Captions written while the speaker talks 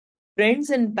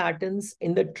Trends and patterns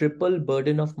in the triple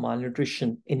burden of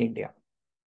malnutrition in India.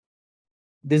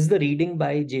 This is the reading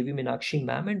by JV Meenakshi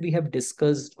Mam, and we have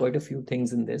discussed quite a few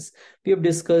things in this. We have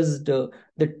discussed the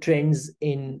trends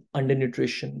in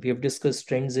undernutrition. We have discussed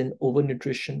trends in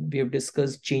overnutrition. We have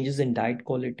discussed changes in diet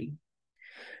quality.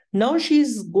 Now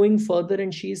she's going further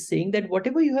and she's saying that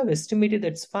whatever you have estimated,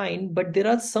 that's fine, but there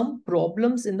are some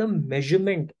problems in the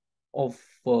of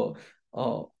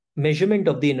measurement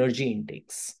of the energy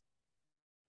intakes.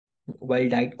 While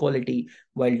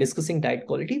discussing diet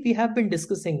quality, we have been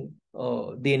discussing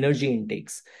the energy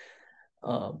intakes.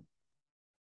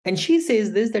 And she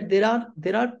says this, that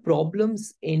there are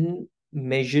problems in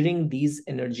measuring these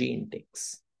energy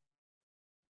intakes.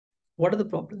 What are the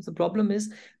problems? The problem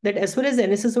is that as far as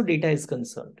NSSO data is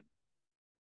concerned,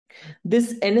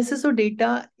 this NSSO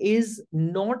data is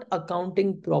not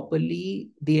accounting properly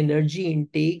the energy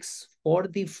intakes for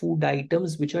the food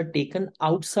items which are taken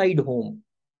outside home.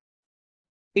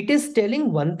 It is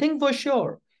telling one thing for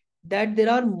sure, that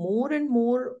there are more and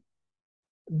more,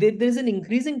 there's an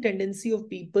increasing tendency of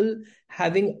people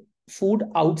having food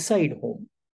outside home,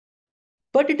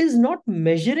 but it is not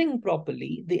measuring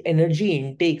properly the energy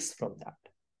intakes from that.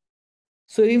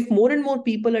 So if more and more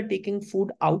people are taking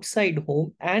food outside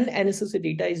home and NSSO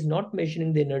data is not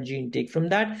measuring the energy intake from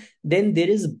that, then there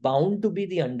is bound to be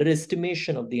the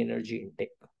underestimation of the energy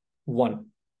intake. One.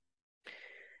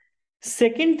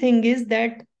 Second thing is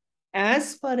that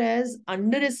as far as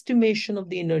underestimation of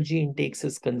the energy intakes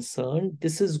is concerned,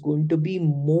 this is going to be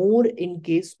more in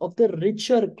case of the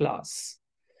richer class,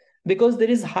 because there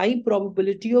is high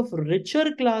probability of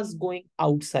richer class going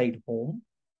outside home.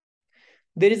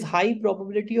 There is high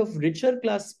probability of richer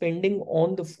class spending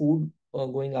on the food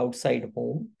going outside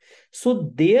home.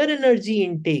 So their energy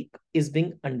intake is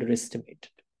being underestimated.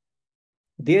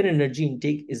 Their energy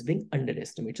intake is being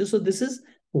underestimated. So this is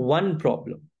one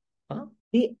problem.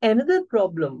 The another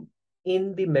problem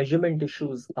in the measurement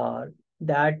issues are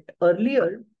that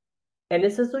earlier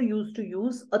NSSO used to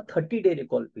use a 30-day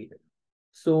recall period.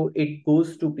 So it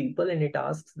goes to people and it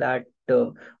asks that,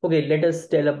 okay, let us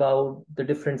tell about the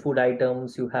different food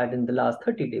items you had in the last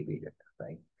 30-day period,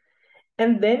 right?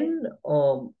 And then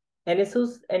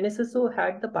NSSO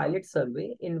had the pilot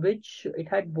survey in which it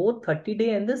had both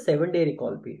 30-day and the 7-day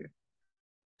recall period.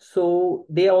 So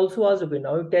they also asked, okay,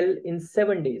 now you tell in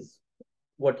 7 days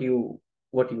what you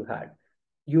had.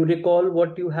 You recall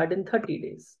what you had in 30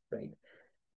 days, right?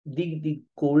 The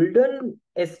golden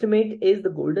estimate is, the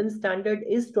golden standard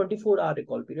is 24-hour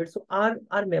recall period. So our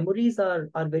memories are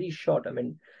very short. I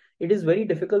mean, it is very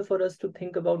difficult for us to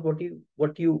think about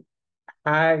what you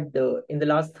had in the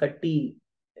last 30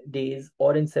 days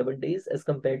or in 7 days as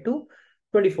compared to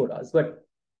 24 hours. But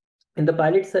in the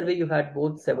pilot survey, you had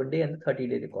both 7-day and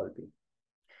 30-day recall period.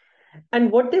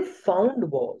 And what they found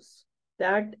was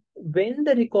that when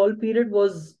the recall period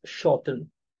was shortened,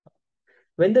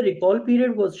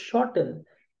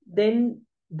 then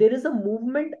there is a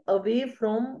movement away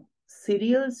from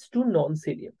cereals to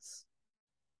non-cereals,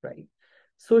 right?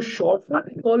 So shorter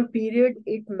recall period,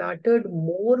 it mattered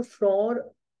more for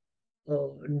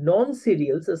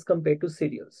non-cereals as compared to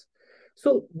cereals.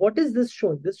 So what is this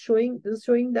showing? This is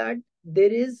showing that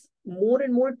there is more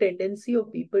and more tendency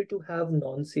of people to have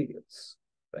non-cereals,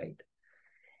 right?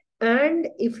 And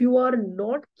if you are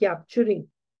not capturing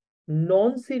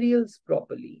non-cereals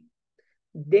properly,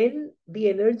 then the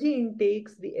energy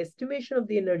intakes, the estimation of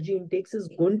the energy intakes is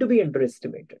going to be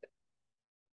underestimated,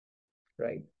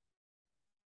 right?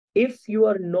 If you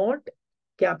are not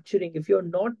capturing, if you're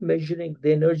not measuring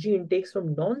the energy intakes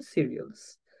from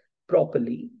non-cereals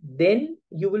properly, then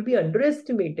you will be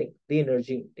underestimating the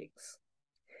energy intakes.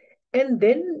 And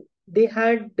then they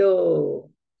had the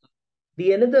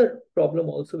another problem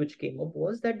also which came up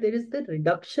was that there is the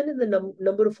reduction in the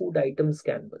number of food items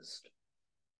canvassed.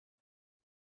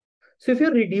 So if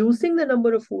you're reducing the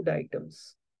number of food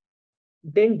items,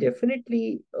 then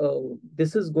definitely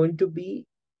this is going to be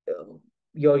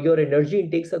your energy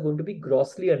intakes are going to be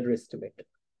grossly underestimated,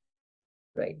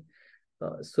 right?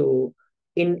 So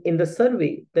in the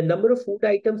survey, the number of food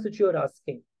items which you are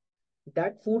asking,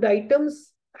 that food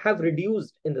items have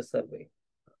reduced in the survey.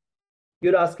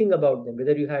 You're asking about them,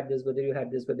 whether you had this, whether you had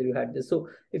this, whether you had this. So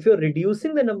if you're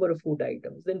reducing the number of food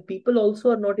items, then people also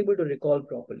are not able to recall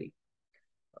properly.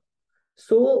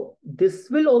 So this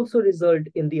will also result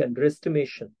in the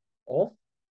underestimation of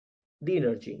the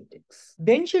energy intakes.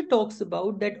 Then she talks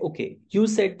about that, okay, you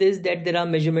said this, that there are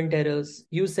measurement errors.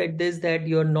 You said this, that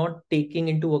you're not taking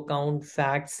into account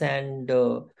fats and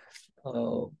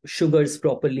sugars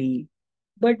properly.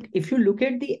 But if you look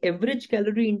at the average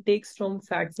calorie intakes from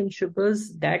fats and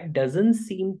sugars, that doesn't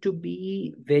seem to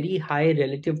be very high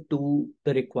relative to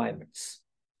the requirements,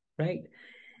 right?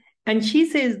 And she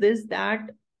says this, that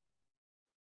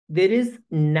there is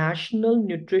National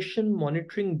Nutrition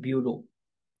Monitoring Bureau,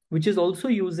 which is also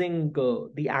using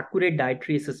the accurate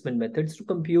dietary assessment methods to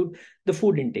compute the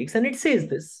food intakes. And it says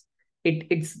this,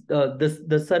 it's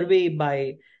the survey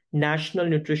by National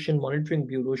Nutrition Monitoring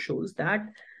Bureau shows that,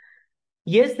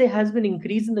 yes, there has been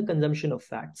increase in the consumption of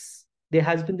fats. There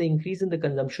has been the increase in the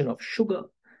consumption of sugar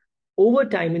over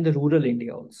time in the rural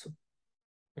India also.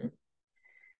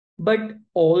 But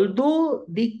although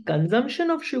the consumption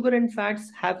of sugar and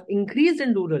fats have increased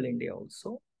in rural India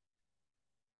also,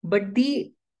 but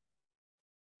the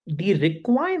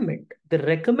requirement, the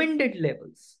recommended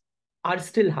levels are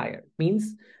still higher.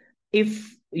 Means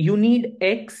if you need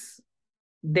X,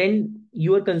 then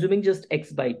you are consuming just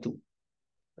X by 2,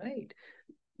 right?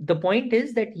 The point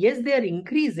is that, yes, they are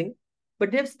increasing,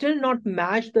 but they have still not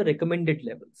matched the recommended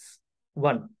levels.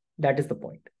 One, that is the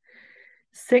point.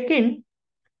 Second,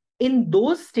 in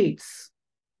those states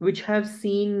which have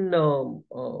seen,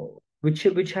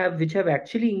 which have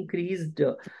actually increased,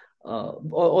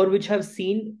 or which have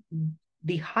seen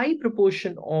the high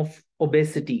proportion of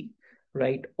obesity,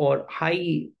 right, or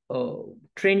high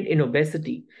trend in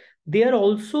obesity, they are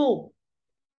also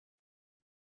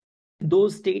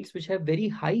those states which have very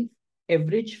high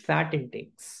average fat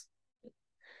intakes.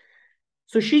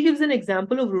 So she gives an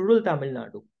example of rural Tamil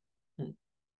Nadu.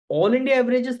 All India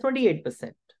average is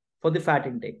 28% for the fat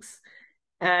intakes.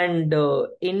 And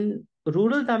in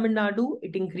rural Tamil Nadu,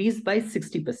 it increased by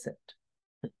 60%.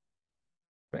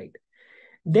 Right.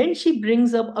 Then she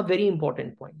brings up a very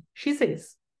important point. She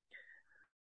says,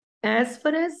 as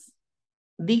far as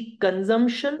the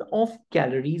consumption of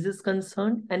calories is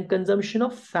concerned and consumption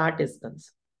of fat is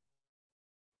concerned,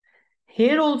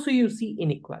 here also you see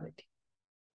inequality.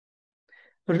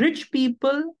 Rich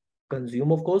people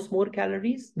consume, of course, more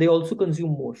calories. They also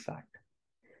consume more fat.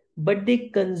 But they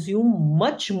consume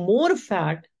much more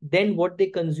fat than what they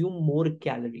consume more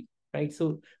calorie, right?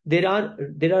 So there are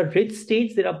rich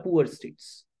states, there are poor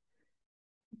states.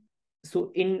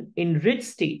 So in rich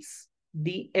states,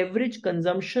 the average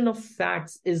consumption of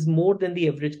fats is more than the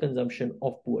average consumption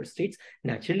of poor states.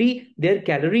 Naturally, their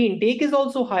calorie intake is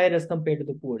also higher as compared to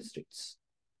the poor states,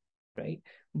 right?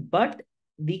 But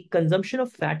the consumption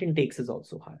of fat intakes is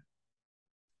also higher,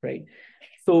 right?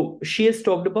 So she has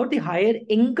talked about the higher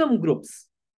income groups.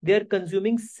 They are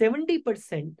consuming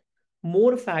 70%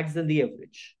 more fats than the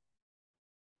average.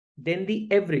 Then the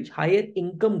average, higher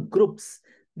income groups,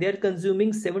 they are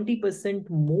consuming 70%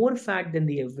 more fat than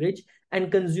the average and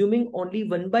consuming only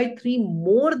 1/3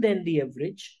 more than the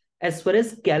average as far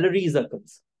as calories are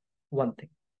concerned. One thing.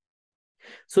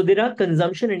 So there are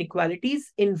consumption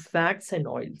inequalities in fats and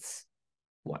oils.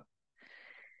 One.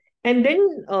 And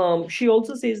then she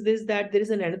also says this, that there is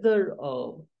another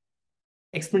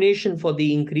explanation for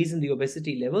the increase in the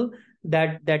obesity level,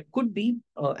 that could be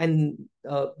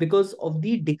because of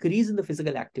the decrease in the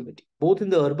physical activity, both in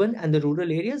the urban and the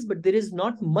rural areas, but there is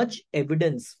not much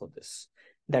evidence for this.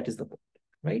 That is the point,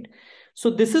 right? So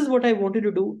this is what I wanted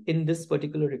to do in this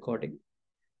particular recording.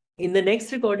 In the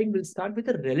next recording, we'll start with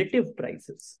the relative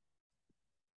prices.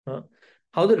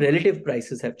 How the relative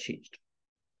prices have changed.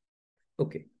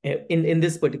 Okay, in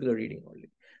this particular reading only.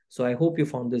 So I hope you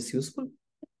found this useful.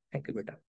 Thank you, Beta.